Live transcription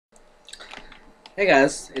Hey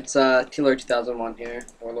guys, it's T-Lord2001 here,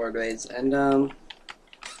 or Lord Raids, and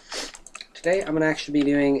today I'm gonna actually be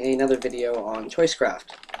doing another video on choicecraft.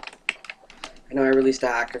 I know I released a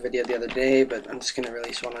hacker video the other day, but I'm just gonna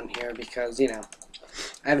release one on here because, you know,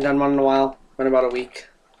 I haven't done one in a while, been about a week,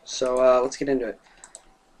 so let's get into it.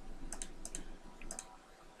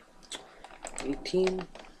 18,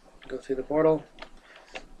 go through the portal.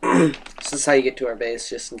 This is how you get to our base,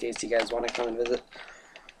 just in case you guys want to come and visit.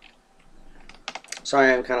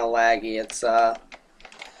 Sorry I'm kind of laggy, it's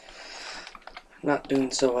not doing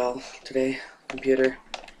so well today, computer.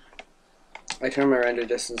 I turned my render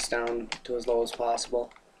distance down to as low as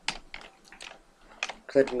possible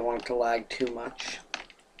because I didn't want it to lag too much.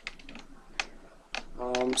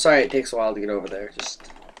 Sorry it takes a while to get over there.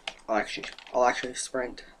 I'll actually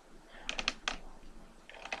sprint.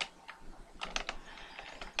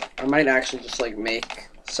 I might actually just like make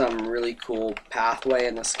some really cool pathway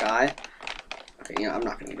in the sky. Okay, you know, I'm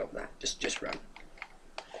not gonna get over that. Just run.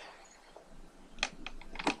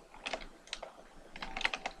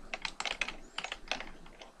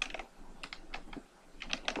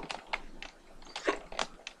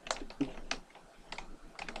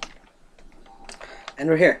 And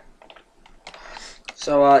we're here.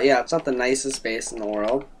 So yeah, it's not the nicest base in the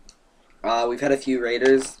world. We've had a few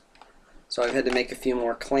raiders, so I've had to make a few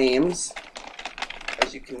more claims,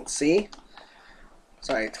 as you can see.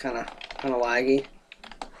 Sorry, it's kind of laggy.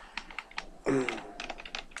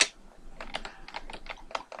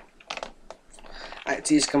 Alright,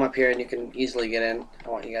 so you just come up here and you can easily get in. I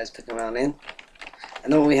want you guys to come on in.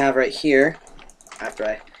 And then what we have right here, after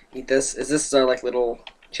I eat this, is our like little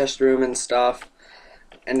chest room and stuff.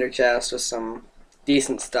 Ender chest with some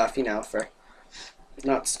decent stuff, you know, for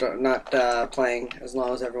not playing as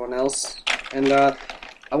long as everyone else. And I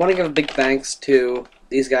want to give a big thanks to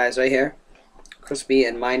these guys right here, Crispy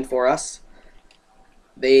and Mine for Us.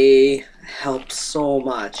 They helped so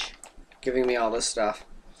much giving me all this stuff.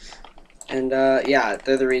 And yeah,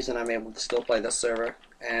 they're the reason I'm able to still play this server,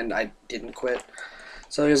 and I didn't quit.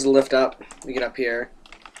 So here's the lift up. We get up here,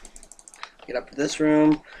 get up to this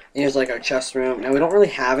room, and here's like our chest room. Now we don't really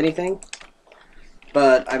have anything,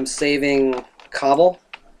 but I'm saving cobble,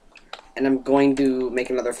 and I'm going to make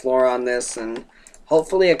another floor on this and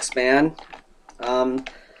hopefully expand.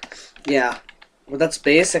 Yeah, well that's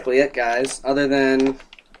basically it, guys. Other than,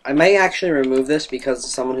 I may actually remove this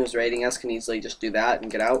because someone who's raiding us can easily just do that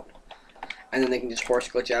and get out. And then they can just force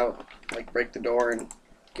glitch out, like break the door and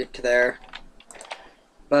get to there.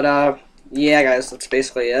 But yeah guys, that's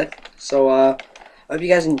basically it. So I hope you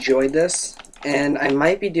guys enjoyed this, and I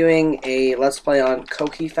might be doing a Let's Play on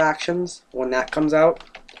Koki factions when that comes out.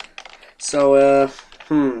 So I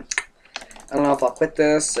don't know if I'll quit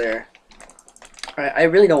this or I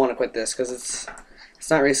really don't want to quit this because it's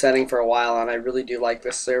not resetting for a while, and I really do like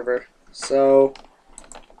this server. So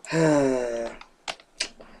alright.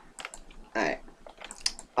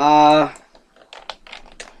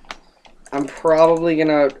 I'm probably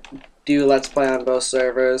gonna do Let's Play on both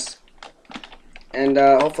servers, and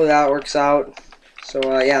hopefully that works out. So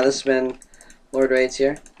yeah, this has been Lord Raids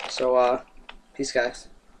here. So peace, guys.